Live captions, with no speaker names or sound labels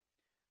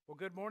Well,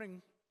 good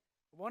morning.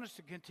 I want us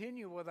to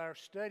continue with our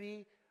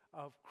study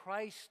of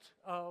Christ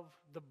of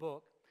the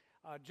book.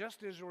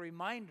 Just as a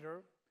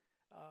reminder,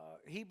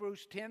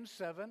 Hebrews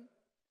 10:7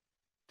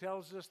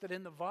 tells us that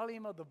in the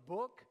volume of the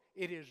book,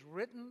 it is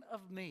written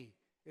of me,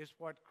 is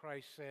what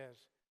Christ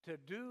says, to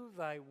do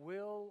thy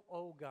will,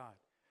 O God.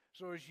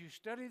 So as you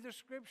study the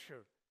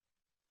Scripture,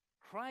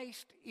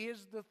 Christ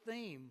is the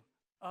theme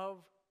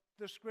of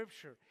the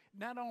Scripture.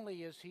 Not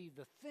only is he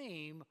the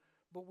theme,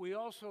 but we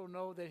also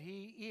know that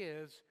he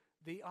is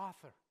the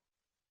author.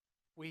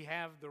 We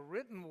have the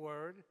written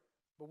word,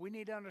 but we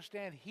need to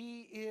understand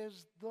he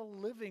is the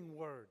living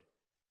word.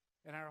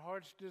 And our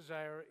heart's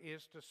desire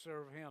is to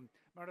serve him.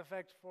 Matter of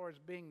fact, as far as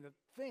being the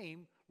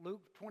theme,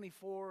 Luke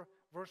 24,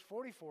 verse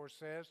 44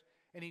 says,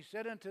 "And he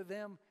said unto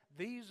them,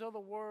 These are the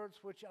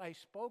words which I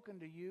spoke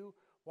unto you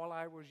while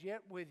I was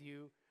yet with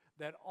you,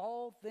 that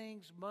all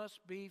things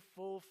must be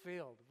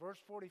fulfilled." Verse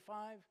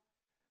 45,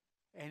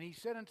 "And he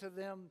said unto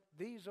them,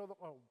 These are the...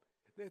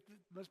 that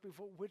must be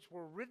which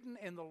were written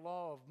in the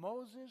law of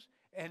Moses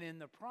and in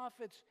the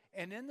prophets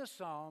and in the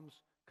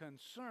Psalms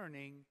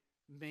concerning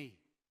me."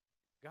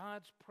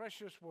 God's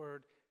precious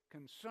word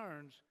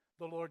concerns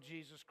the Lord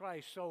Jesus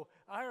Christ. So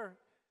our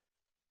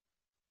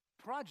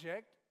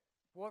project,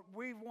 what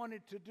we've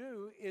wanted to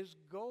do is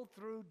go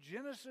through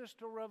Genesis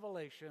to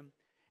Revelation,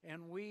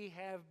 and we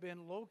have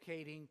been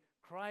locating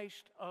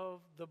Christ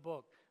of the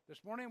book.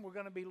 This morning we're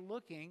going to be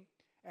looking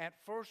at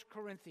 1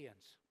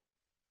 Corinthians.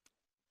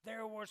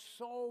 There were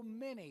so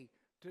many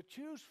to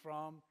choose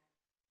from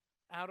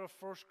out of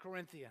 1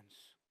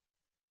 Corinthians.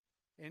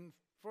 In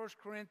 1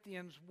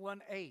 Corinthians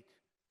 1:8,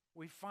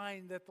 we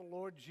find that the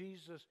Lord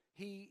Jesus,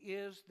 he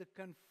is the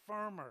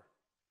confirmer.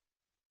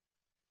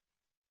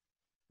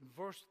 In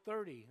verse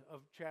 30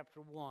 of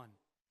chapter 1,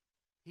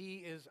 he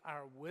is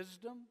our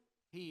wisdom,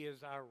 he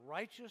is our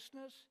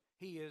righteousness,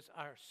 he is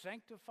our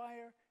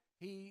sanctifier,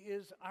 he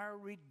is our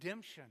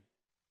redemption.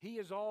 He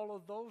is all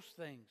of those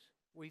things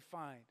we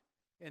find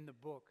in the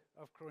book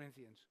of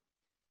Corinthians.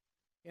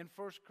 In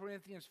 1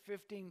 Corinthians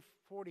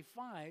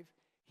 15:45,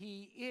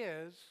 he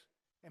is,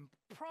 and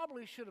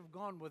probably should have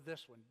gone with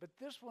this one, but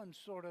this one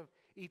sort of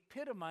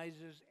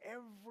epitomizes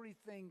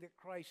everything that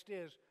Christ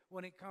is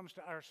when it comes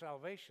to our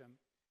salvation.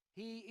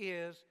 He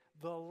is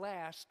the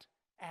last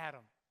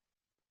Adam.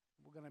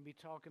 We're going to be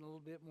talking a little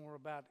bit more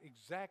about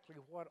exactly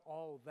what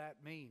all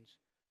that means.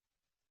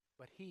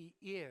 But he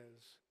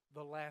is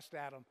the last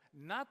Adam,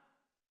 not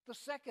the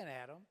second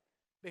Adam,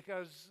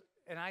 because,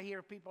 and I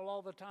hear people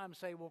all the time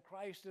say, well,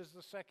 Christ is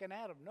the second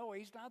Adam. No,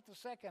 he's not the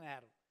second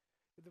Adam.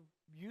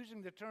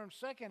 Using the term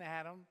second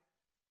Adam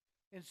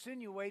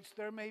insinuates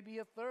there may be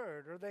a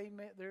third, or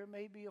there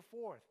may be a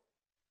fourth.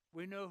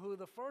 We know who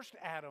the first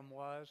Adam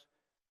was,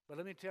 but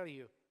let me tell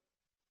you,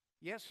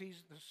 yes,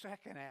 he's the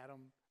second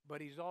Adam, but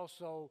he's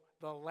also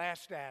the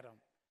last Adam.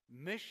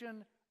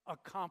 Mission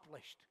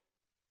accomplished.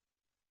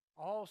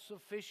 All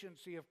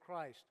sufficiency of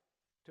Christ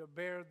to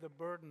bear the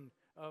burden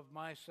of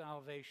my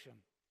salvation.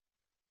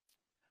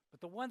 But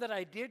the one that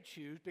I did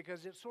choose,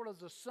 because it's sort of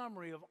the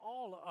summary of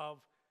all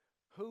of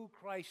who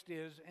Christ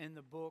is in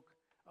the book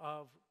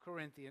of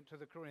Corinthians, to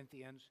the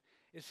Corinthians,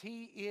 is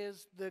he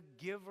is the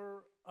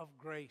giver of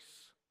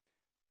grace.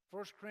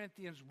 1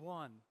 Corinthians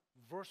 1,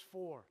 verse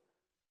 4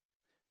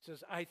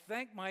 says, "I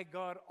thank my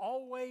God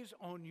always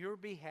on your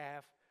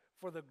behalf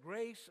for the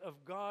grace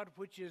of God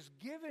which is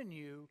given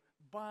you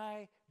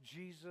by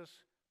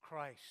Jesus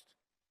Christ."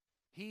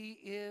 He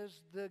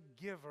is the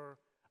giver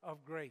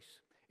of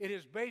grace. It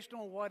is based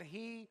on what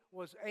he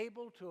was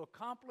able to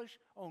accomplish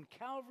on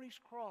Calvary's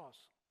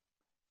cross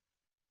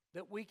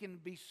that we can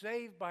be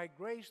saved by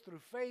grace through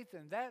faith,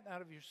 and that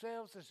out of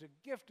yourselves is a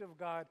gift of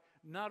God,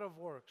 not of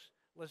works,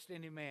 lest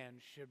any man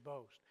should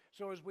boast.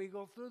 So as we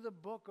go through the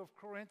book of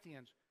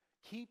Corinthians,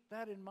 keep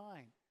that in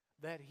mind,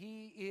 that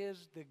he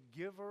is the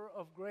giver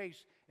of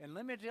grace. And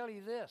let me tell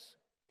you this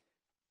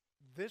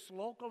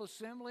local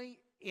assembly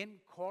in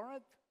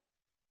Corinth,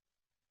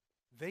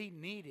 they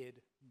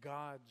needed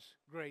God's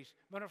grace.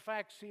 Matter of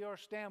fact, C.R.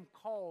 Stam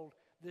called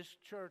this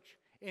church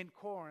in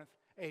Corinth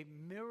a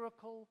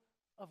miracle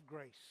of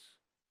grace.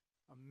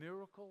 A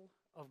miracle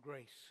of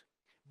grace.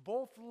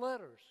 Both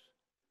letters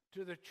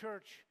to the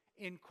church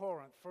in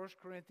Corinth, 1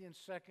 Corinthians,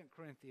 2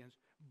 Corinthians,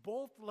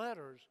 both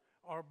letters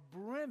are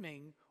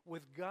brimming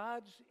with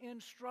God's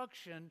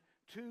instruction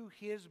to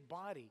his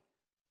body,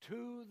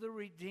 to the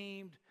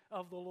redeemed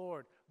of the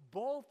Lord.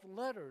 Both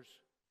letters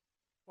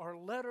are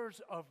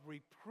letters of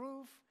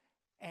reproof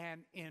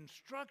and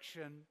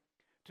instruction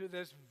to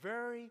this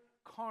very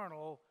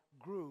carnal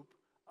group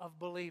of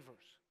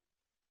believers.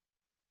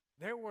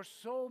 There were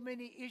so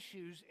many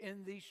issues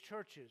in these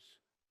churches.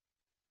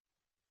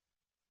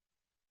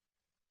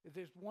 It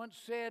is once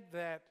said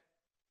that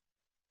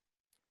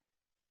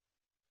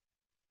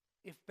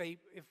if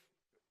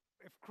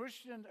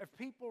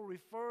people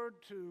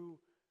referred to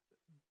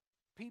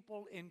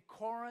people in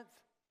Corinth,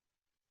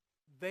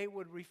 they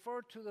would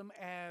refer to them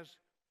as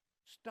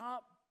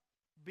stop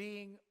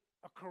being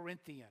a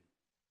Corinthian,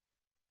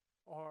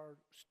 or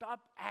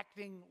stop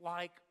acting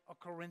like a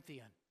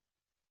Corinthian.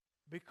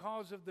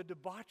 because of the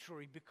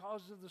debauchery,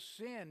 because of the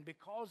sin,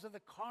 because of the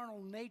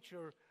carnal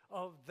nature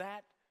of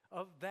that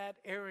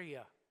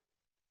area.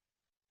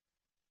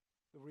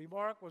 The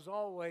remark was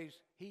always,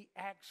 he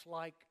acts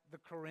like the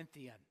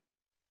Corinthian,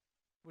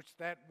 which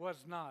that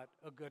was not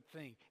a good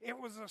thing. It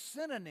was a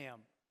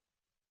synonym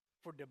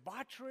for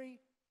debauchery,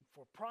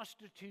 for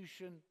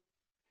prostitution.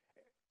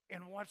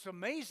 And what's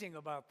amazing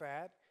about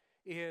that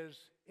is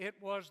it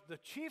was the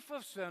chief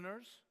of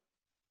sinners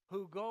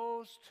who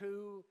goes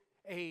to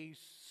a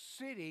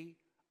city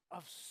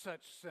of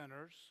such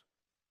sinners.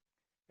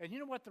 And you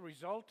know what the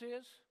result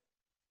is?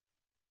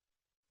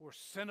 Where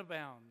sin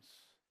abounds,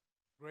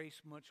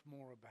 grace much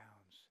more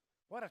abounds.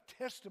 What a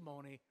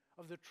testimony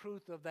of the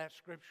truth of that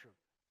scripture.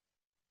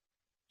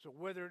 So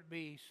whether it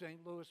be St.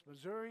 Louis,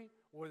 Missouri,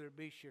 whether it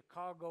be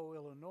Chicago,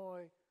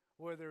 Illinois,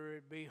 whether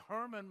it be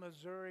Herman,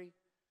 Missouri,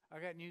 I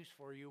got news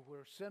for you.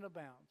 Where sin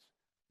abounds,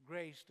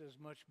 grace does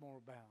much more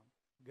abound.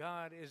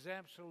 God is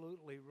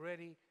absolutely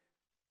ready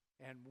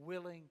and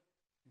willing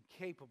and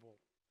capable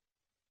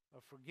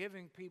of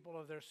forgiving people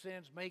of their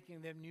sins,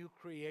 making them new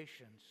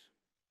creations.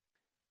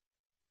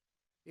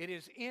 It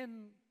is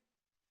in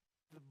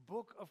the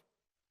book of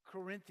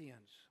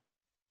Corinthians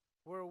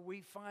where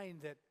we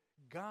find that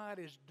God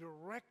is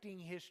directing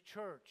His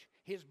church,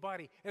 His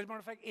body. As a matter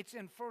of fact, it's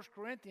in 1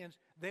 Corinthians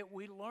that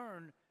we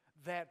learn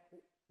that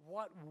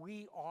what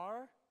we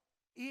are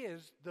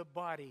is the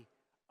body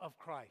of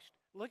Christ.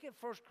 Look at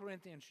 1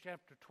 Corinthians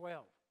chapter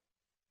 12.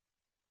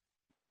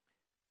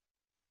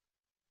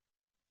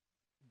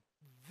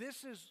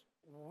 This is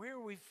where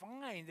we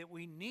find that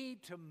we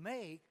need to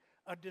make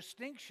a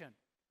distinction.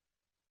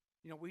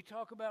 You know, we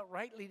talk about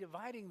rightly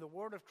dividing the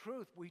word of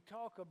truth. We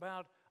talk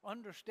about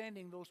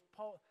understanding those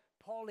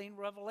Pauline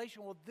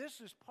revelation. Well,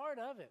 this is part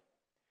of it,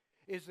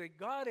 is that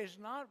God is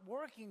not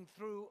working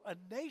through a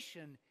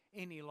nation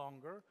any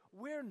longer.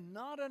 We're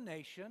not a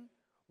nation.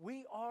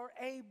 We are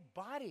a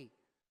body.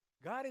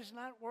 God is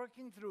not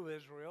working through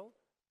Israel.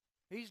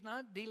 He's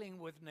not dealing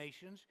with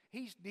nations.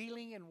 He's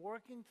dealing and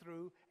working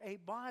through a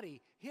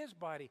body, His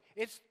body.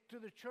 It's to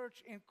the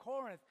church in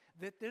Corinth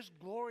that this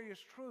glorious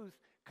truth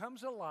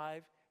comes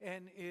alive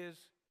and is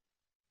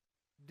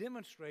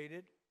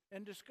demonstrated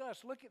and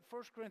discussed. Look at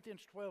 1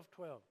 Corinthians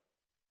 12:12.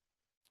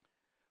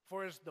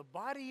 For as the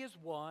body is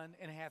one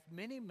and hath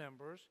many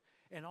members,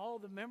 and all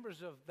the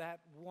members of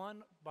that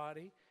one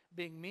body,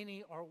 being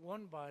many, are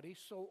one body,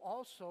 so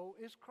also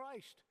is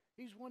Christ.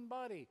 He's one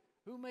body.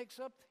 Who makes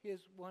up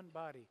His one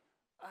body?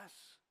 Us.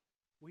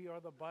 We are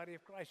the body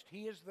of Christ.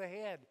 He is the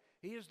head.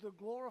 He is the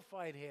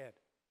glorified head.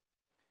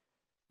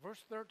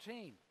 Verse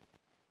 13.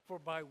 For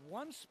by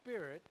one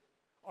Spirit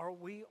are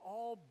we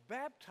all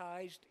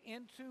baptized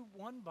into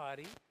one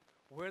body,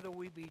 whether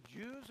we be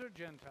Jews or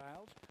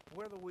Gentiles,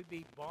 whether we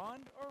be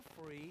bond or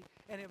free,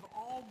 and have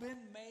all been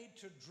made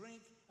to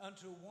drink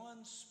unto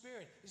one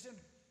Spirit. It's in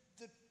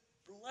the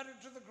letter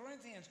to the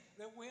Corinthians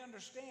that we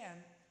understand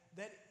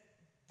that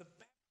the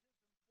baptism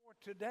for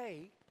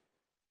today,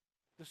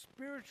 the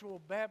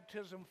spiritual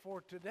baptism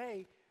for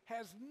today,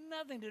 has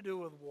nothing to do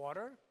with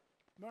water.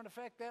 Matter of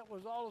fact, that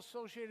was all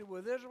associated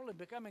with Israel and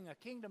becoming a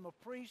kingdom of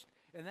priests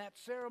and that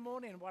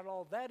ceremony and what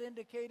all that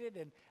indicated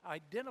and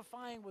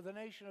identifying with the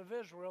nation of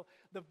Israel.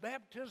 The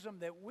baptism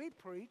that we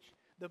preach,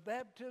 the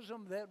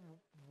baptism that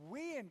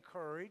we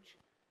encourage,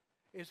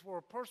 is for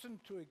a person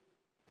to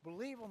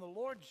believe on the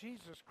Lord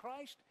Jesus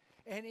Christ,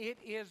 and it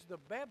is the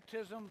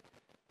baptism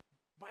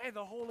by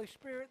the Holy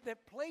Spirit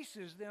that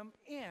places them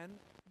in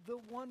the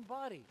one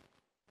body.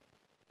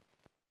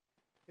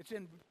 It's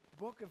in the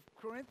book of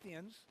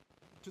Corinthians,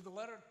 to the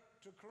letter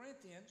to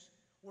Corinthians,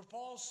 where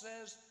Paul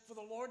says, for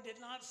the Lord did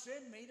not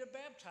send me to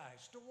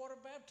baptize, to water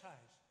baptize.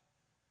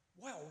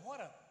 Well,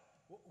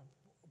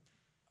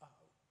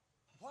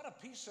 what a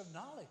piece of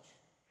knowledge.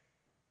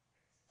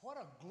 What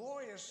a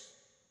glorious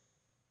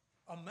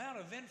amount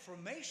of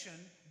information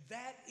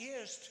that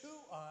is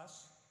to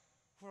us,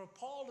 for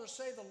Paul to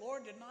say the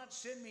Lord did not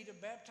send me to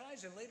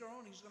baptize, and later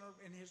on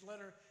in his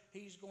letter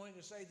he's going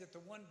to say that the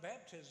one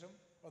baptism,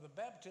 or the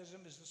baptism,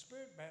 is the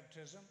Spirit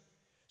baptism.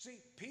 See,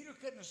 Peter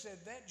couldn't have said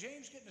that.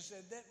 James couldn't have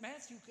said that.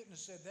 Matthew couldn't have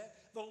said that.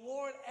 The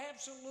Lord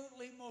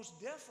absolutely,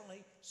 most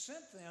definitely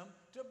sent them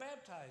to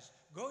baptize.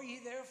 Go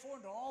ye therefore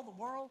into all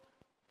the world,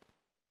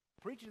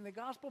 preaching the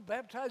gospel,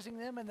 baptizing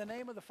them in the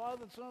name of the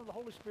Father, the Son, and the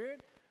Holy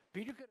Spirit.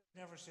 Peter could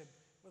have never said,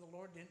 well, the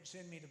Lord didn't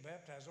send me to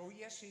baptize. Oh,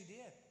 yes, He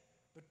did.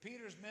 But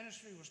Peter's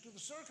ministry was to the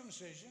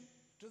circumcision,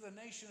 to the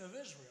nation of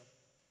Israel.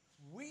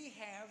 We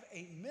have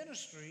a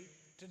ministry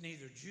to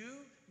neither Jew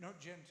nor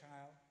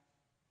Gentile.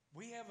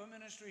 We have a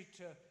ministry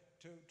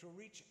to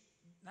reach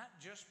not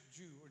just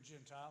Jew or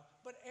Gentile,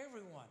 but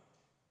everyone.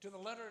 To the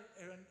letter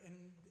in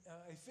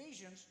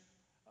Ephesians,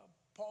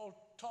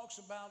 Paul talks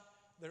about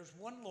there's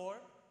one Lord.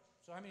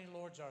 So how many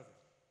Lords are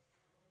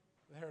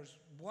there? There's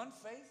one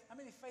faith. How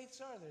many faiths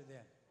are there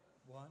then?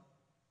 One.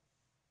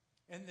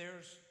 And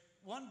there's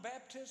one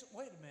baptism.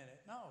 Wait a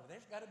minute. No,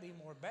 there's got to be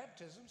more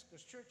baptisms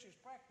because churches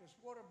practice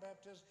water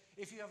baptism.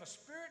 If you have a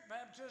Spirit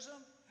baptism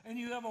and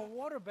you have a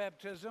water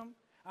baptism,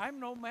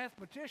 I'm no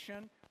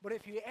mathematician, But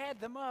if you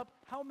add them up,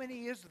 how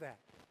many is that?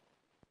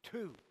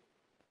 2.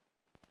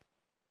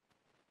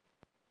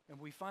 And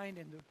we find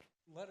in the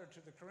letter to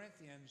the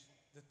Corinthians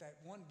that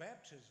one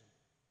baptism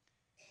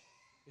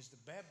is the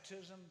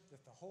baptism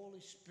that the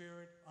Holy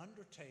Spirit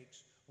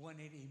undertakes when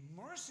it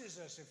immerses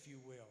us, if you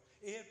will.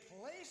 It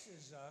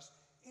places us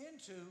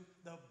into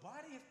the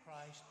body of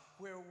Christ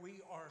where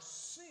we are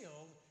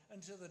sealed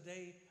until the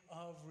day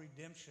of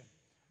redemption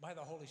by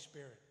the Holy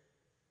Spirit.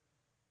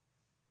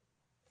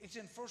 It's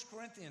in 1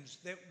 Corinthians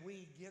that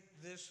we get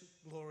this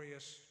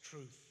glorious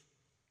truth.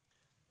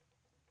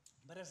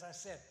 But as I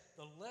said,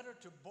 the letter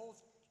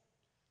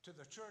to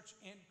the church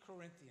in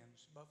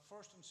Corinthians, but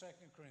 1st and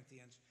 2nd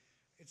Corinthians,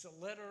 it's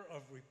a letter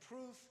of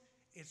reproof,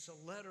 it's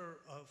a letter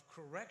of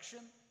correction,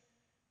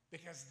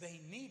 because they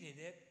needed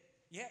it.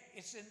 Yet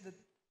it's in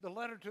the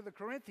letter to the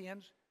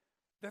Corinthians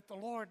that the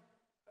Lord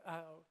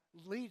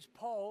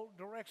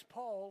directs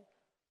Paul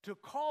to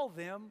call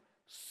them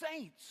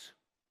saints.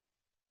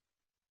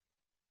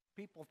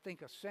 People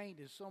think a saint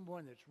is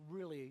someone that's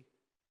really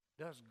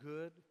does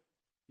good.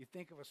 You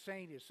think of a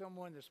saint as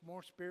someone that's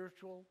more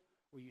spiritual.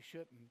 Well, you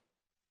shouldn't.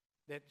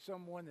 That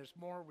someone that's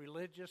more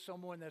religious,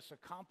 someone that's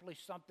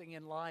accomplished something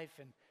in life,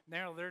 and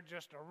now they're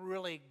just a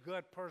really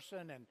good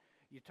person, and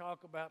you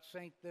talk about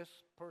saint this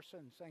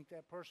person, saint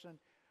that person.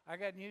 I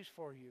got news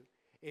for you.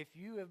 If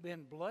you have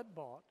been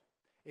blood-bought,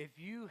 if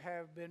you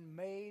have been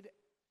made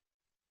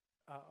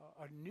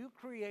a new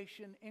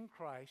creation in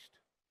Christ,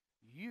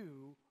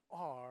 you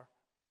are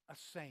a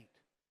saint.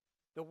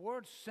 The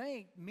word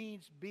saint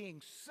means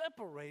being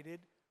separated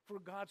for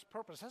God's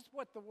purpose. That's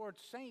what the word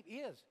saint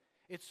is.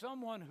 It's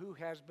someone who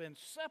has been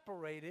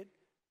separated.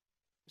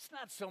 It's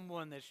not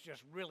someone that's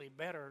just really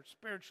better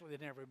spiritually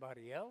than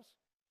everybody else.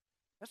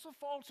 That's a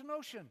false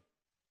notion.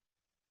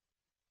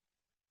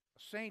 A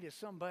saint is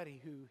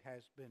somebody who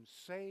has been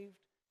saved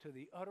to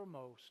the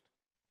uttermost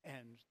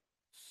and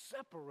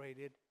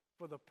separated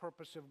for the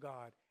purpose of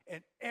God.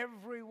 And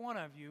every one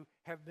of you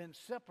has been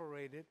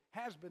separated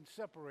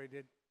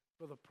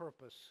for the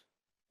purpose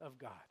of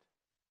God.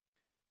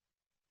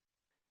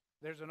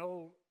 There's an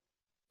old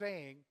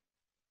saying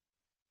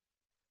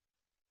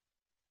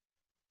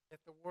that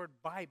the word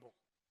Bible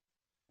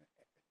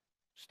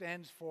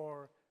stands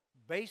for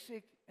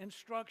basic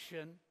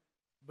instruction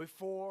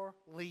before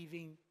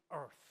leaving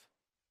earth.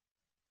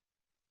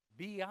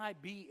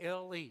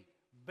 B-I-B-L-E.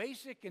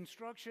 Basic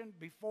instruction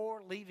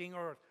before leaving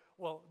earth.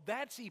 Well,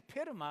 that's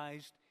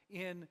epitomized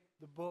in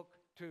the book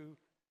to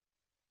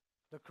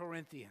the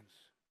Corinthians.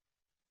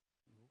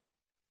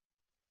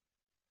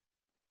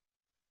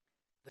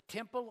 The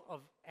temple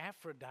of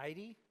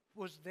Aphrodite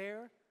was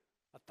there.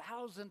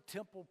 1,000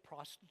 temple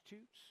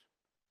prostitutes.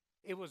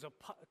 It was a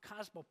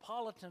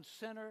cosmopolitan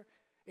center.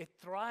 It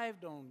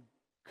thrived on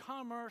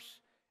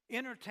commerce,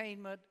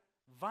 entertainment,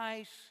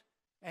 vice,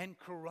 and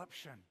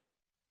corruption.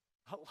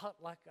 A lot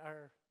like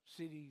our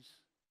cities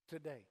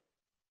today.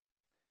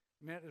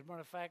 As a matter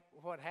of fact,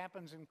 what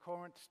happens in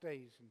Corinth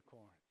stays in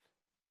Corinth.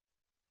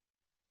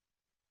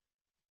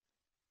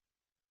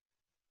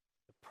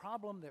 The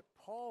problem that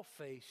Paul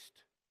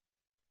faced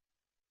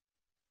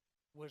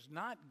was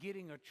not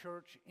getting a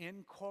church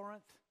in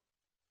Corinth,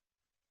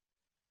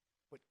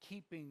 but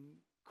keeping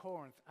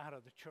Corinth out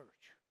of the church.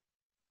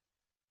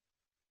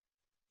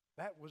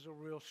 That was a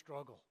real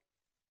struggle.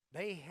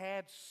 They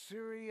had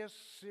serious,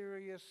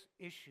 serious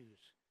issues.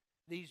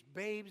 These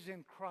babes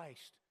in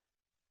Christ,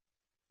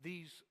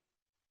 these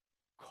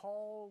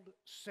called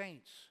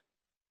saints,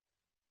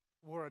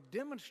 were a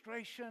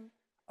demonstration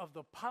of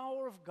the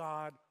power of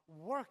God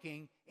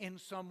working in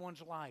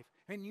someone's life.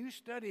 And you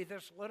study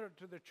this letter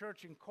to the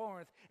church in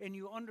Corinth and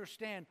you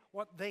understand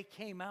what they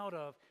came out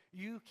of.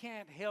 You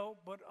can't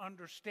help but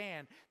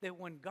understand that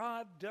when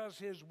God does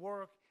His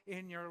work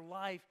in your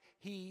life,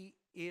 He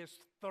is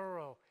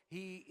thorough.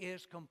 He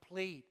is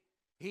complete.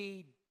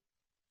 He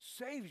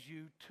saves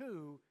you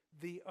to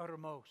the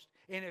uttermost.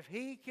 And if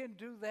He can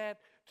do that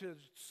to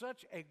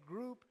such a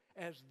group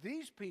as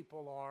these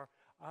people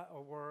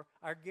were,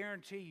 I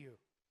guarantee you,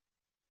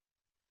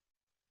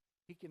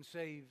 He can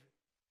save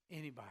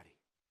anybody.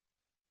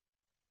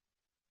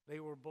 They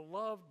were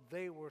beloved,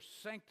 they were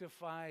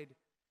sanctified,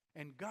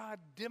 and God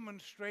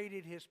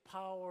demonstrated His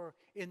power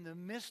in the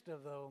midst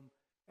of them.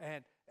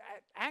 And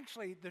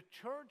actually, the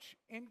church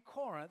in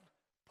Corinth,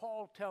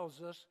 Paul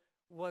tells us,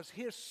 was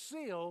his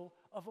seal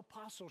of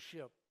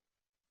apostleship.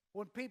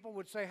 When people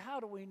would say, "How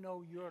do we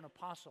know you're an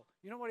apostle?"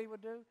 You know what he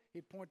would do?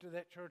 He'd point to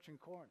that church in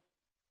Corinth,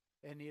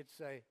 and he'd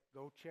say,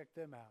 "Go check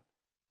them out.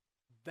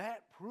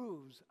 That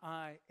proves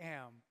I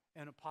am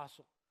an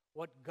apostle.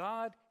 What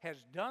God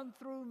has done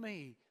through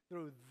me,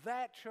 through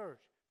that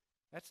church,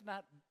 that's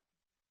not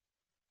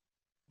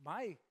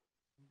my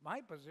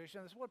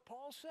position. That's what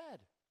Paul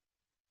said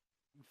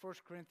in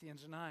 1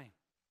 Corinthians 9.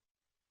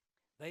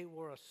 They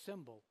were a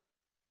symbol.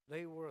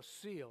 They were a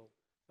seal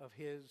of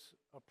His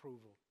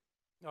approval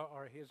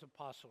or His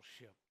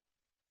apostleship.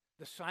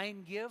 The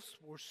sign gifts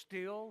were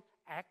still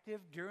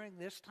active during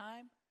this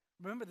time.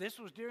 Remember, this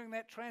was during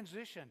that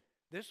transition.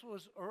 This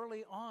was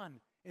early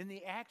on in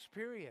the Acts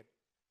period.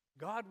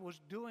 God was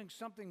doing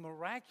something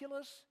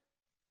miraculous,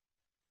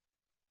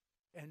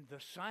 and the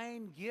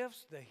sign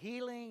gifts, the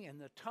healing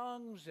and the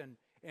tongues and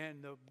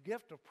the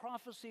gift of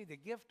prophecy, the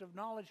gift of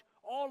knowledge,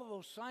 all of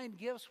those sign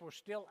gifts were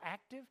still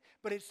active,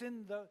 but it's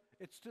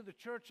to the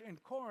church in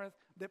Corinth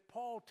that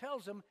Paul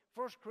tells them,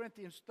 1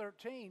 Corinthians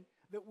 13,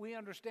 that we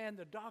understand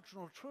the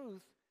doctrinal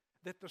truth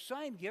that the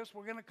sign gifts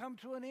were going to come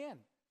to an end.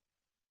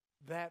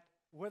 That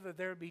whether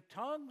there be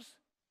tongues,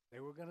 they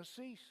were going to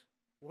cease.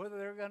 Whether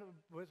they're going to,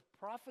 with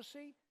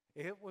prophecy,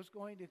 it was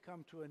going to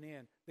come to an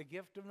end. The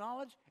gift of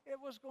knowledge, it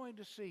was going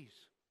to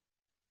cease.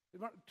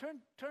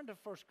 Turn to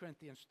 1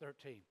 Corinthians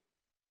 13,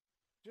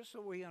 just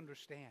so we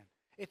understand.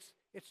 It's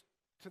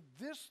to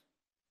this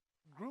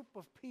group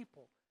of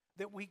people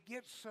that we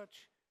get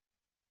such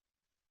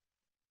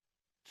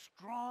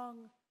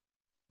strong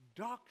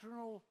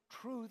doctrinal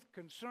truth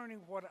concerning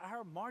what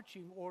our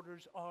marching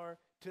orders are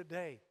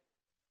today.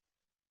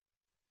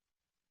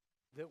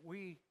 That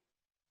we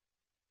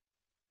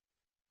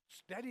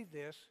study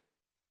this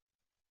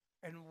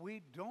and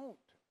we don't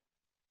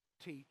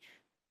teach,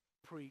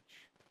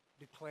 preach,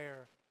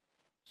 declare,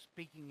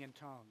 speaking in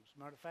tongues.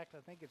 Matter of fact,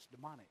 I think it's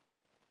demonic.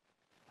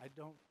 I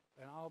don't,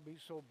 and I'll be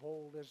so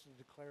bold as to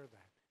declare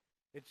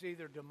that. It's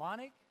either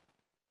demonic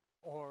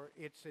or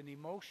it's an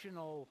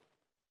emotional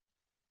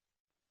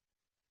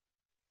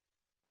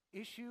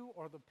issue,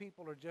 or the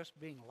people are just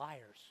being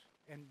liars.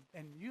 And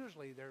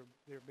usually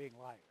they're being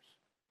liars.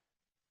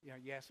 You know,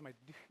 you ask somebody,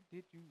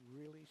 did you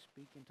really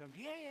speak in tongues?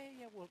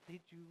 Yeah. Well, did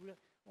you really?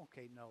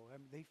 Okay, no.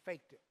 They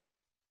faked it.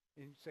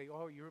 And you say,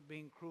 oh, you're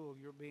being cruel,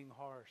 you're being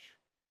harsh.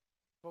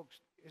 Folks,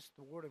 it's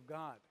the Word of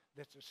God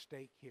that's at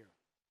stake here.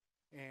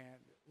 And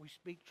we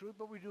speak truth,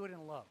 but we do it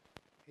in love.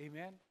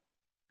 Amen?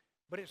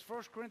 But it's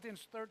 1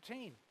 Corinthians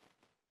 13.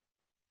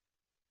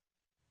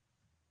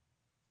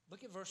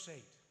 Look at verse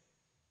 8.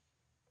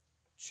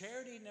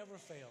 Charity never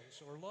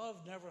fails, or love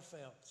never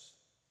fails.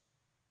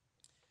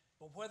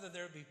 But whether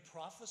there be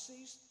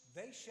prophecies,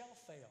 they shall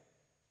fail.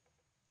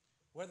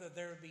 Whether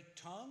there be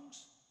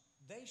tongues,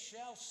 they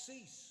shall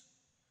cease.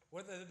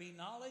 Whether there be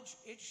knowledge,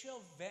 it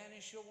shall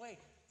vanish away.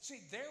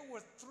 See, there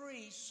were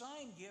three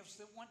sign gifts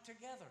that went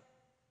together.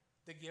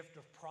 The gift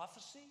of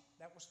prophecy,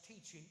 that was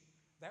teaching.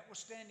 That was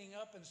standing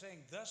up and saying,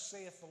 thus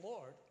saith the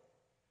Lord.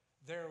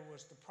 There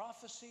was the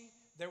prophecy.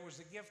 There was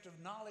the gift of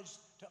knowledge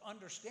to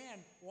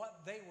understand what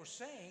they were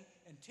saying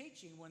and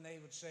teaching when they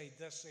would say,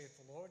 thus saith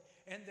the Lord.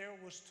 And there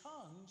was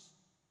tongues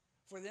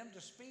for them to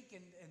speak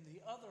in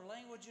the other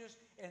languages,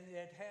 and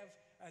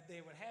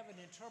they would have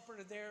an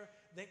interpreter there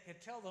that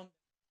could tell them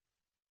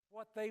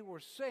what they were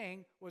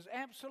saying was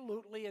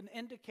absolutely an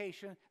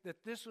indication that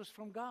this was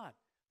from God.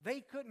 They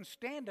couldn't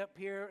stand up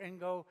here and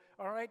go,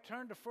 all right,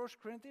 turn to 1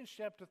 Corinthians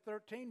chapter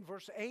 13,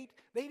 verse 8.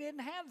 They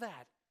didn't have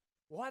that.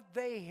 What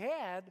they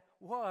had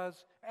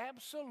was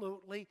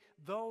absolutely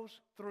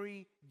those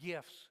three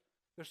gifts,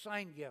 the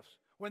sign gifts.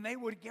 When they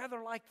would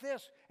gather like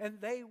this and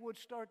they would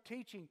start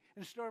teaching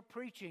and start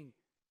preaching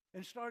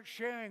and start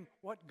sharing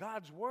what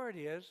God's Word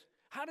is,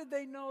 how did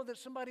they know that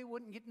somebody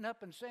wasn't getting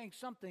up and saying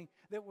something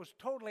that was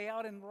totally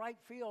out in right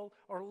field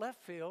or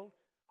left field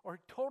or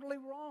totally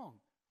wrong?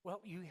 Well,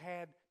 you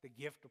had the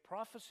gift of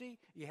prophecy,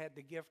 you had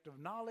the gift of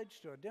knowledge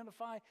to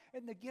identify,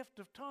 and the gift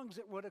of tongues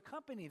that would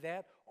accompany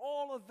that.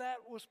 All of that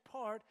was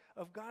part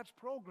of God's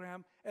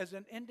program as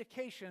an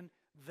indication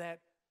that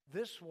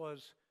this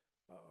was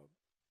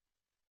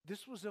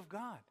of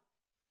God.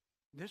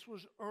 This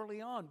was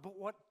early on. But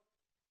what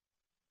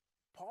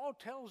Paul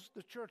tells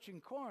the church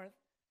in Corinth,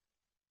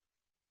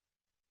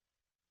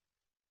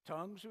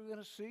 tongues are going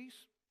to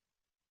cease,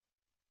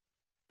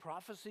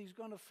 prophecy is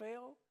going to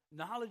fail,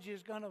 knowledge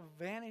is going to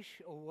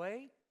vanish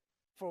away,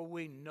 for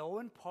we know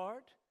in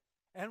part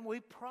and we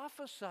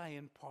prophesy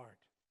in part.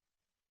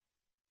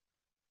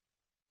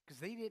 Because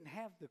they didn't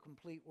have the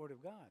complete Word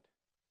of God.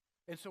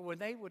 And so when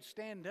they would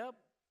stand up,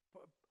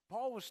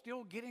 Paul was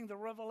still getting the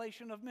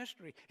revelation of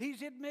mystery.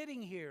 He's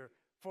admitting here,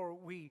 for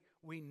we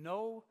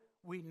know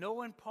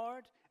in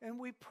part and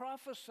we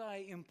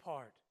prophesy in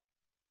part.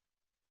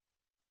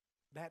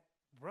 That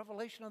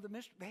revelation of the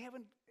mystery,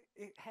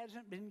 it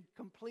hasn't been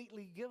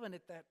completely given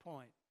at that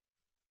point.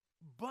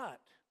 But,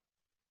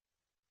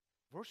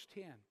 verse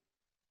 10,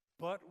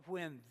 but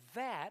when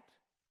that,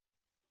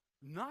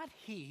 not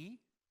he,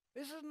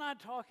 this is not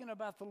talking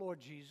about the Lord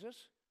Jesus.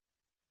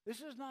 This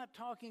is not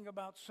talking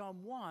about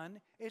someone.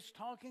 It's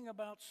talking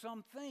about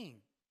something.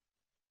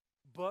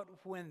 But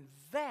when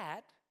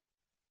that,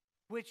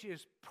 which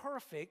is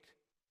perfect,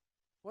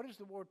 what does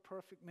the word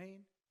perfect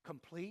mean?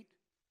 Complete,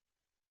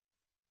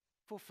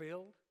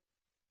 fulfilled.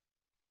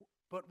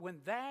 But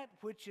when that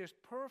which is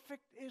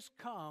perfect is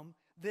come,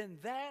 then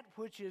that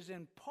which is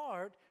in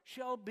part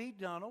shall be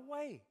done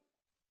away.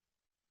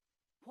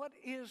 What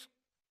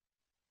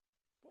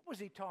was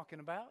he talking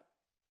about?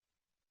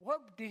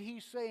 What did he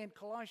say in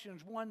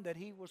Colossians 1 that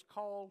he was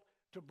called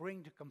to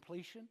bring to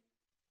completion?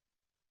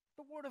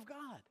 The Word of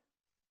God.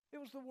 It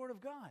was the Word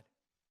of God.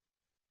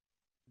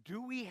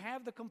 Do we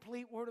have the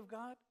complete Word of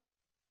God?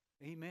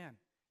 Amen.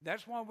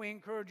 That's why we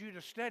encourage you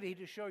to study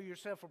to show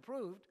yourself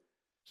approved,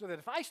 So that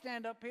if I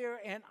stand up here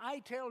and I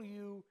tell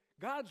you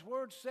God's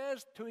Word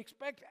says to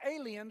expect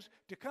aliens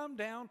to come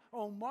down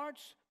on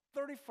March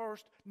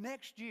 31st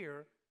next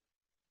year,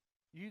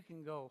 you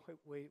can go,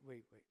 wait.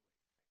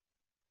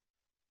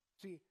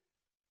 See,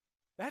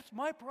 that's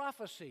my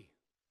prophecy.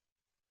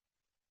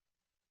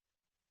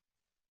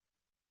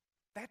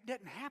 That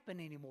doesn't happen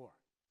anymore.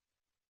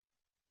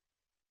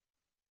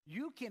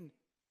 You can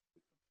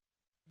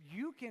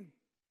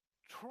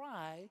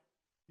try,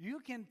 you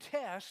can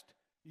test,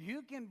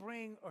 you can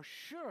bring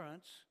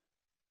assurance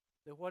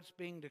that what's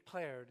being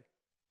declared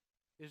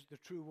is the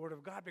true Word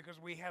of God because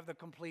we have the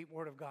complete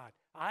Word of God.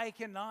 I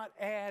cannot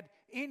add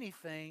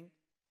anything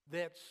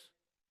that's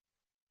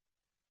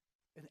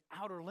in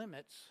outer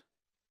limits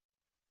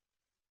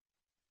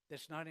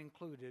that's not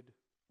included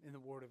in the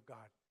Word of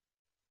God.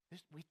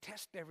 We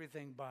test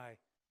everything by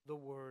the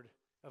Word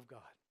of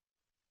God.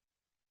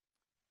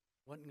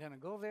 Wasn't going to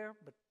go there,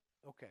 but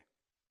okay.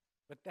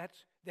 But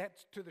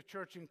that's to the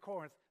church in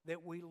Corinth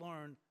that we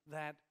learn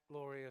that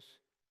glorious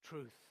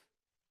truth.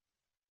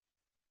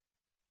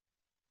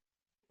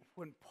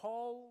 When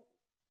Paul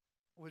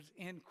was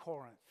in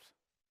Corinth,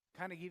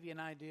 kind of give you an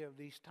idea of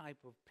these type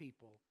of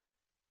people,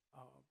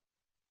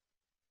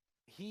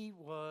 he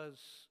was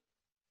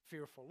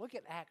fearful. Look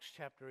at Acts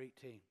chapter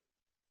 18.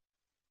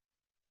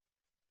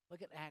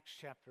 Look at Acts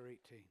chapter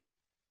 18.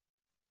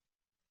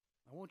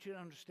 I want you to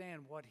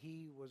understand what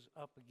he was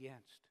up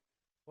against,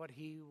 what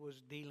he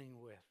was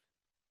dealing with.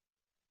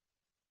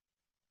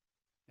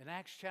 In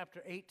Acts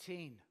chapter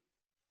 18,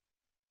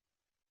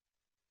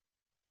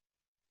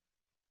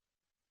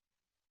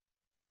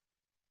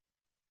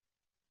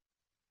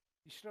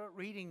 you start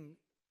reading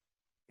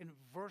in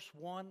verse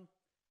 1,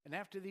 and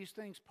after these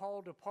things,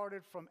 Paul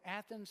departed from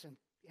Athens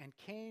and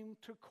came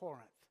to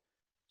Corinth.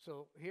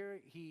 So here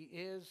he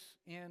is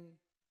in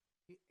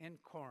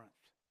Corinth.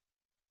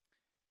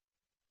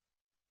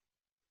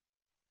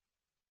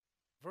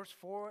 Verse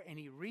 4, and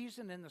he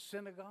reasoned in the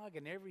synagogue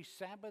and every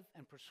Sabbath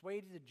and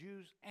persuaded the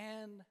Jews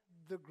and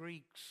the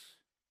Greeks.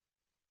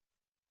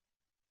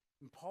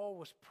 And Paul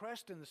was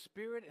pressed in the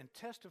Spirit and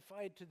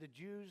testified to the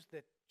Jews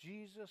that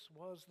Jesus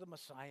was the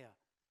Messiah.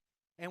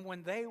 And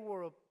when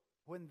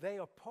they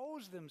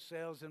opposed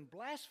themselves and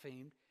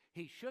blasphemed,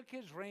 he shook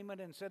his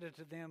raiment and said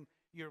unto them,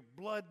 your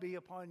blood be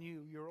upon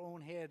you, your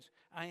own heads.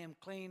 I am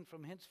clean.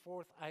 From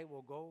henceforth I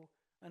will go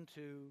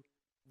unto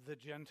the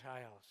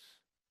Gentiles.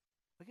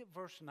 Look at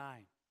verse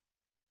 9.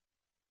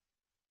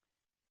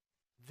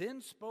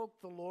 Then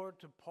spoke the Lord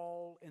to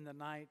Paul in the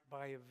night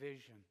by a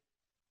vision.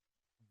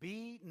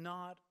 Be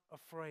not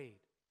afraid,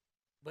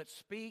 but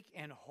speak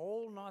and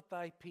hold not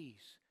thy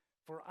peace.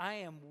 For I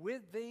am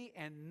with thee,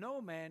 and no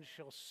man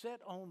shall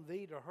set on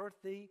thee to hurt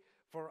thee,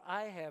 for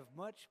I have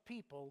much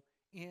people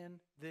in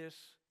this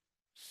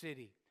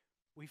city.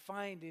 We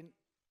find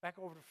back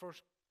over to 1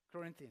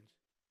 Corinthians.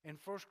 In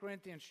 1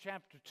 Corinthians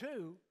chapter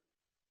 2,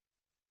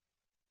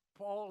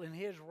 Paul, in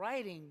his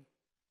writing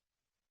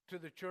to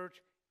the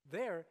church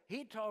there,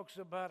 he talks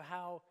about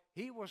how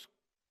he was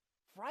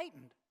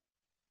frightened,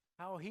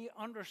 how he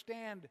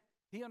understood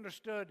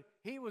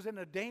he was in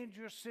a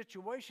dangerous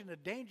situation, a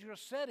dangerous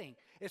setting.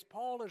 As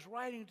Paul is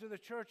writing to the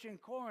church in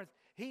Corinth,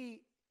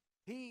 he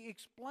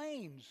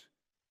explains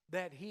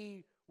that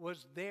he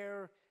was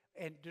there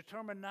and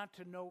determined not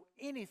to know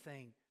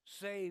anything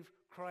save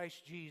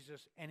Christ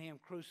Jesus and him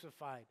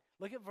crucified.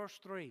 Look at verse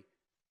 3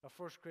 of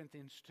 1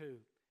 Corinthians 2.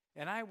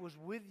 And I was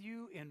with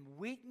you in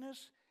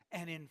weakness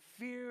and in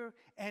fear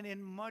and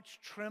in much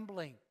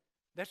trembling.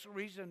 That's the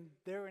reason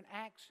there in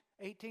Acts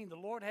 18, the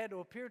Lord had to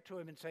appear to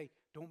him and say,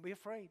 don't be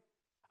afraid.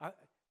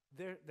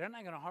 They're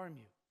not going to harm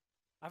you.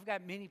 I've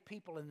got many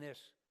people in this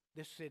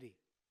city.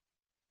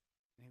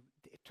 And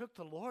it took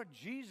the Lord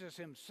Jesus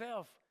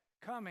himself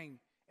coming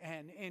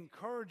and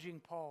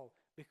encouraging Paul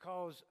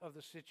because of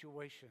the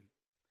situation.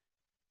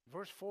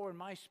 Verse 4, and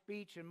my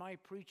speech and my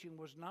preaching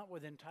was not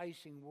with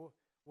enticing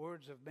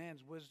words of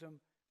man's wisdom,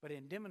 but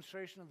in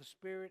demonstration of the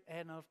Spirit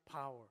and of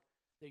power,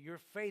 that your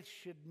faith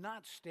should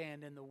not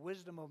stand in the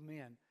wisdom of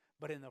men,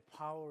 but in the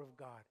power of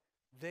God.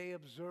 They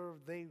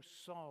observed, they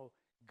saw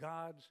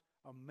God's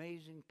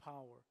amazing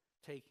power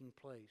taking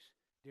place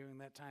during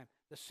that time.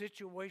 The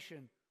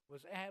situation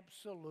was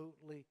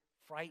absolutely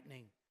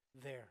frightening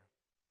there.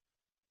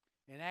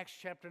 In Acts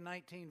chapter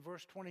 19,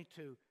 verse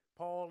 22,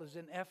 Paul is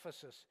in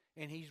Ephesus,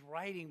 and he's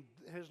writing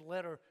his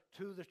letter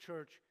to the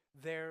church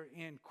there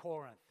in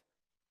Corinth.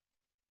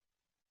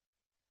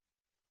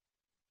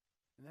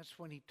 And that's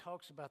when he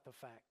talks about the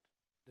fact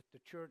that the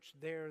church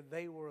there,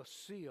 they were a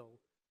seal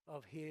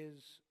of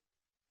his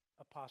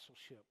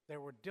apostleship. There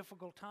were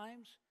difficult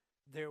times.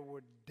 There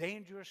were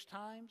dangerous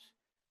times.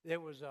 There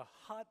was a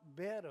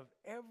hotbed of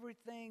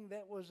everything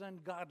that was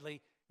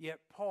ungodly, yet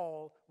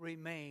Paul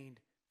remained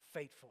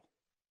faithful.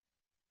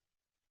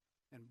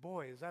 And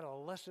boy, is that a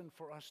lesson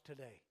for us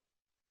today.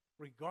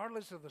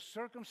 Regardless of the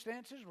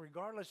circumstances,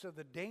 regardless of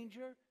the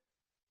danger,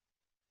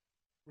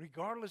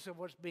 regardless of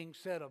what's being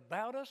said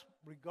about us,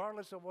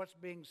 regardless of what's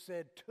being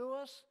said to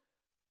us,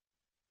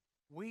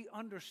 we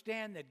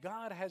understand that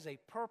God has a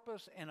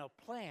purpose and a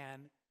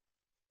plan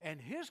And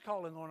His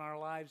calling on our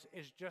lives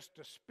is just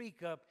to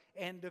speak up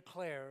and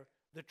declare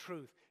the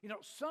truth. You know,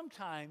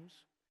 sometimes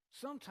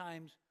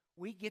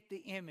we get the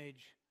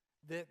image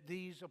that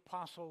these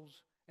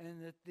apostles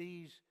and that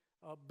these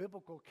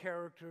biblical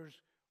characters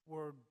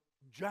were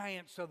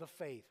giants of the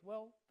faith.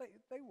 Well,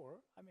 they were.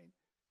 I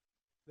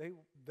mean,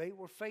 they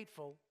were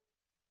faithful,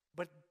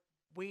 but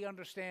we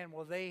understand,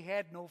 well, they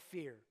had no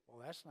fear.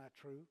 Well, that's not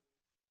true.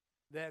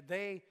 That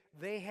they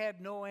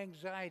had no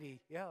anxiety.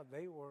 Yeah,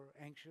 they were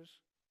anxious.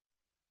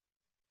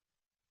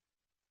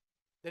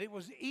 That it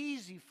was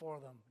easy for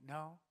them.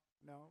 No,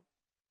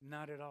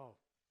 not at all.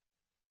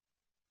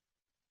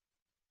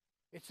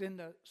 It's in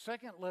the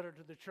second letter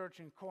to the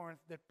church in Corinth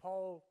that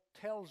Paul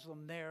tells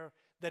them there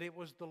that it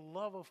was the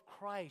love of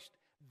Christ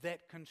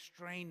that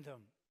constrained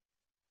them.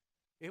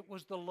 It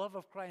was the love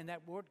of Christ. And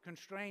that word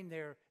constrained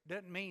there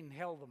doesn't mean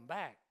held them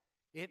back.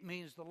 It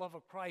means the love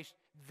of Christ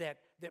that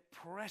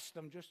pressed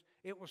them.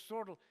 It was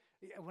sort of,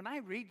 when I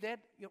read that,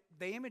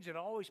 the image that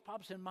always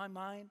pops in my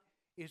mind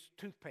is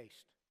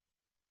toothpaste.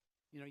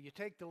 You know, you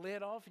take the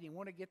lid off and you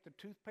want to get the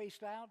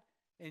toothpaste out,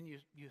 and you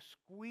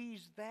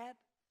squeeze that,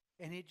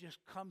 and it just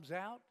comes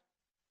out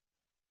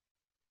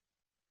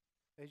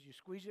as you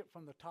squeeze it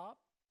from the top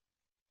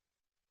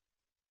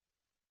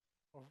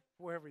or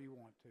wherever you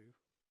want to.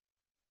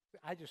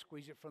 I just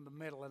squeeze it from the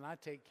middle, and I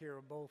take care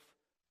of both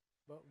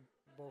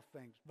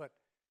things. But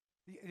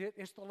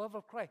it's the love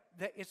of Christ.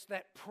 It's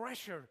that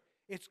pressure.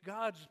 It's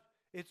God's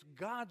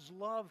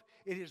love.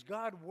 It is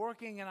God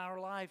working in our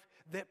life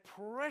that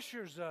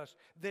pressures us,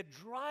 that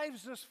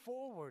drives us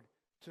forward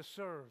to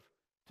serve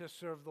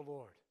the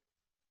Lord.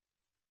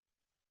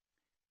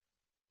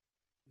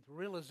 The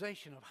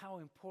realization of how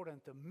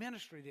important the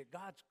ministry that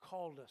God's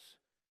called us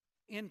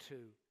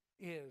into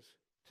is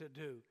to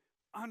do.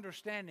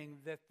 Understanding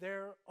that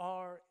there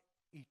are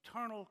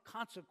eternal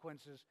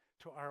consequences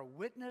to our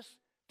witness,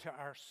 to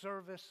our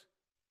service,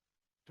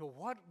 to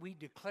what we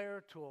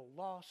declare to a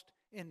lost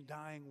and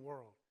dying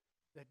world,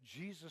 that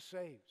Jesus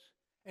saves.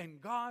 And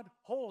God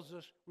holds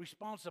us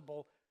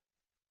responsible,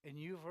 and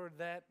you've heard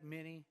that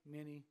many,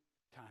 many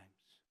times.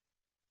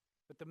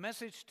 But the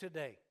message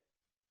today,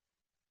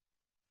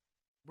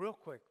 real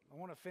quick, I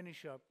want to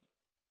finish up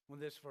with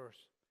this verse.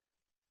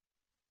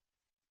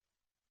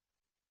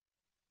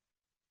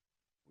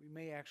 We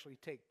may actually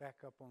take back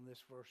up on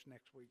this verse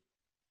next week,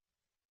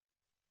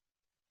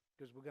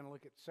 because we're going to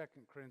look at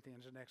 2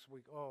 Corinthians next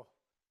week. Oh,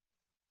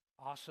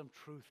 awesome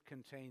truth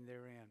contained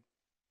therein.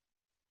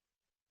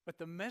 But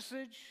the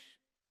message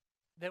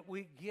that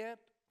we get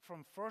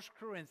from 1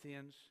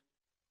 Corinthians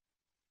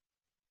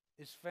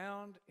is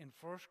found in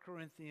 1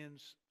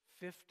 Corinthians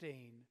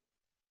 15,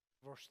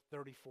 verse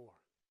 34.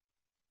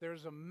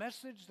 There's a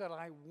message that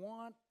I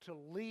want to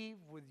leave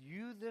with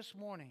you this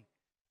morning.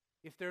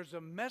 If there's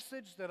a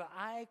message that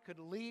I could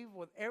leave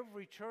with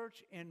every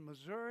church in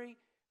Missouri,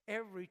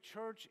 every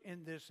church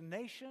in this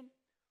nation,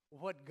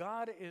 what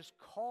God is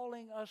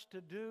calling us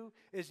to do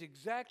is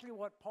exactly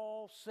what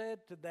Paul said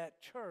to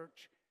that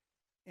church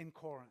in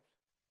Corinth.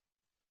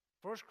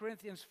 1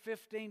 Corinthians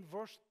 15,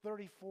 verse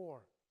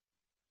 34.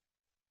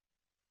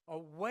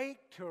 Awake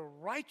to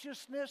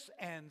righteousness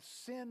and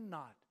sin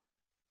not,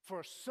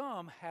 for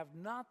some have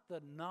not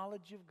the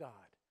knowledge of God.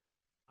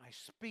 I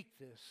speak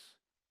this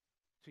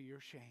to your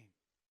shame.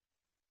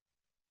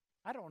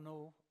 I don't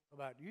know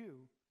about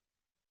you,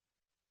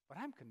 but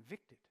I'm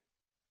convicted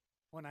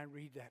when I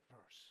read that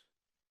verse.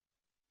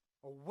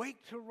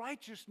 Awake to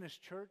righteousness,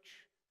 church.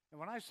 And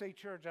when I say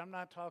church, I'm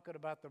not talking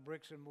about the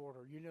bricks and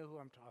mortar. You know who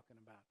I'm talking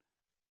about.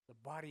 The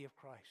body of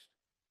Christ.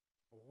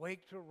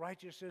 Awake to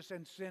righteousness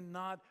and sin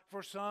not,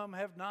 for some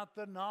have not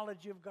the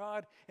knowledge of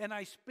God. And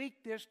I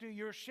speak this to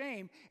your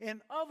shame.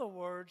 In other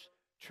words,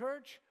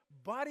 church,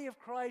 body of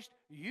Christ,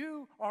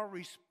 you are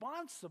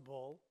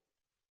responsible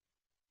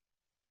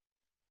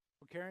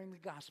for carrying the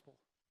gospel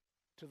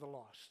to the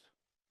lost.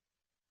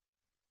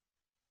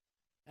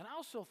 And I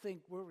also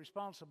think we're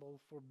responsible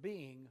for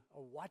being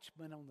a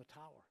watchman on the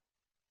tower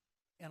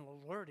and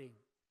alerting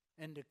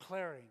and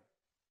declaring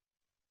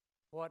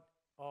what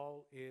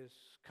all is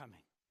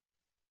coming.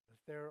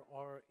 That there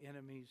are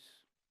enemies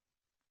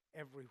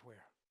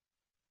everywhere.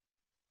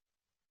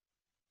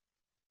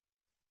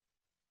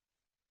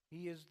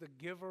 He is the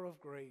giver of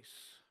grace.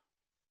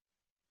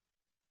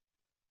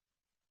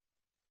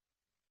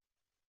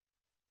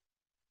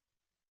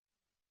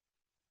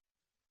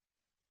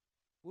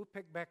 We'll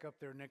pick back up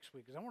there next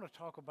week because I want to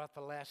talk about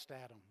the last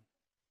Adam.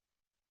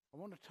 I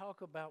want to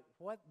talk about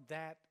what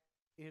that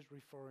is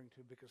referring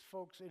to because,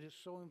 folks, it is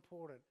so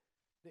important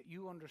that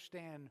you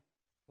understand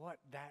what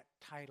that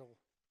title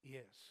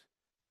is,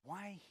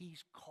 why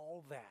he's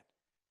called that,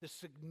 the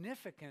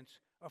significance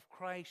of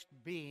Christ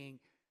being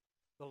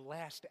the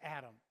last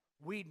Adam.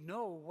 We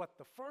know what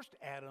the first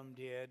Adam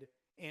did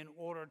in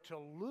order to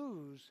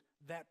lose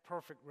that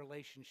perfect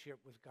relationship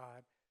with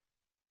God.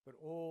 But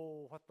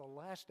oh, what the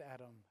last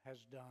Adam has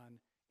done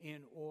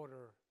in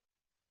order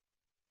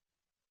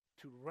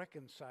to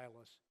reconcile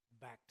us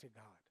back to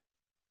God.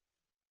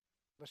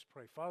 Let's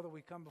pray. Father,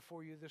 we come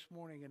before you this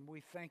morning and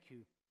we thank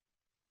you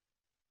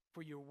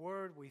for your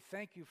word. We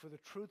thank you for the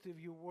truth of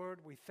your word.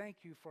 We thank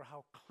you for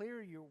how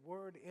clear your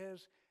word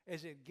is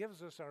as it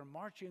gives us our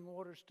marching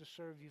orders to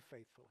serve you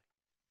faithfully.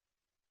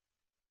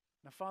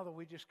 Now, Father,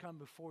 we just come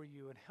before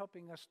you and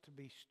helping us to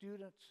be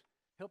students,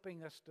 help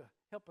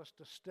us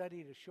to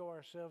study, to show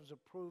ourselves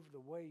approved the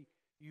way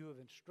you have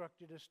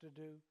instructed us to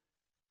do.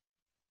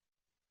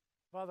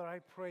 Father, I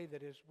pray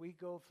that as we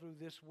go through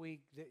this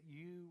week that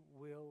you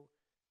will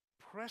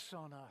press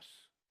on us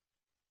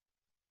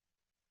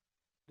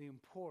the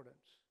importance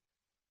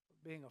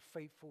of being a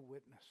faithful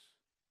witness,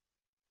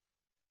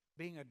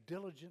 being a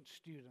diligent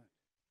student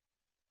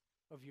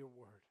of your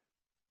word.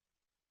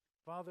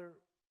 Father,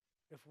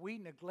 if we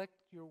neglect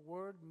your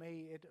word,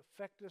 may it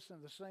affect us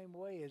in the same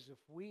way as if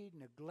we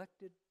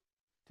neglected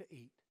to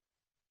eat,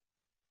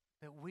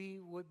 that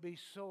we would be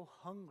so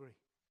hungry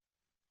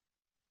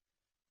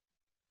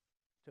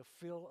to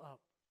fill up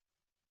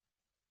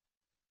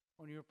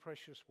on your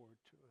precious word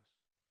to us.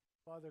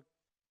 Father,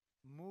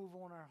 move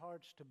on our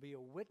hearts to be a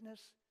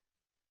witness.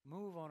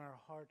 Move on our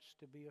hearts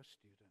to be a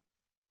student.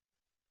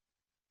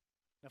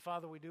 Now,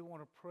 Father, we do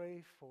want to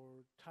pray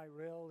for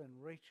Tyrell and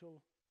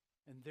Rachel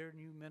and their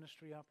new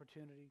ministry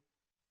opportunity.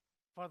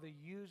 Father,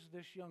 use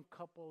this young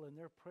couple and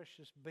their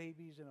precious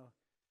babies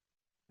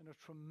in a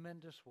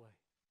tremendous way.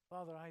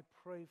 Father, I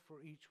pray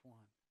for each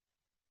one.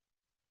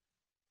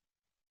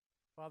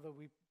 Father,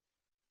 we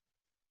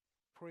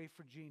pray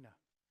for Gina.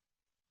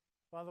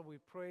 Father, we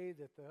pray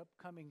that the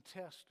upcoming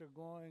tests are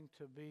going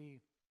to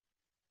be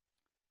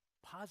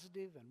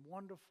positive and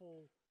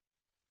wonderful,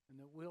 and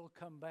that we'll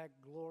come back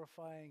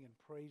glorifying and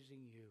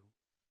praising you.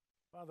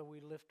 Father, we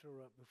lift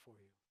her up before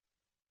you.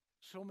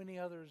 So many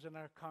others in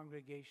our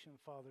congregation,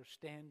 Father,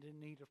 stand in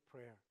need of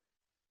prayer.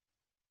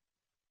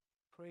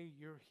 Pray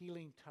your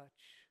healing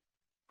touch.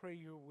 Pray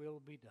your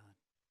will be done.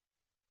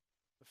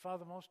 But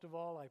Father, most of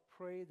all, I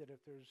pray that if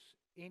there's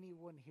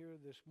anyone here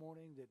this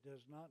morning that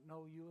does not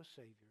know you as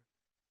Savior,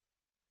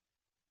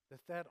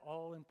 that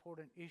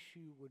all-important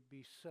issue would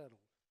be settled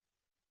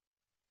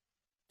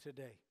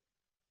today,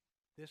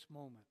 this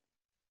moment,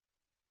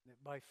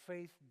 that by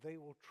faith they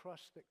will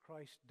trust that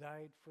Christ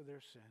died for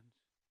their sins,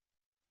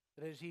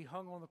 that as he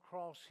hung on the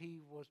cross,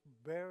 he was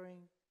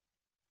bearing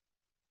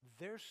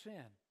their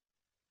sin,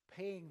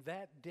 paying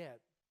that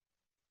debt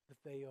that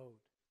they owed.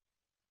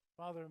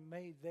 Father,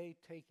 may they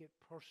take it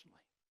personally.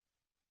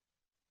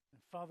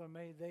 And Father,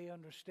 may they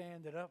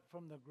understand that up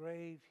from the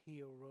grave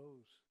he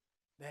arose,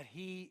 that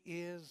he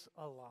is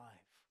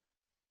alive.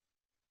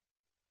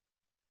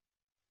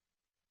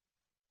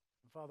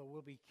 And Father,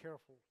 we'll be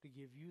careful to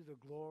give you the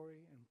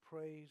glory and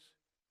praise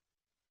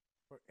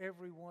for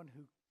everyone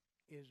who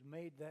is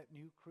made that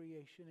new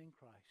creation in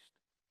Christ.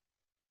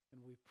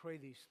 And we pray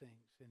these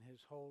things in his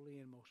holy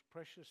and most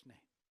precious name.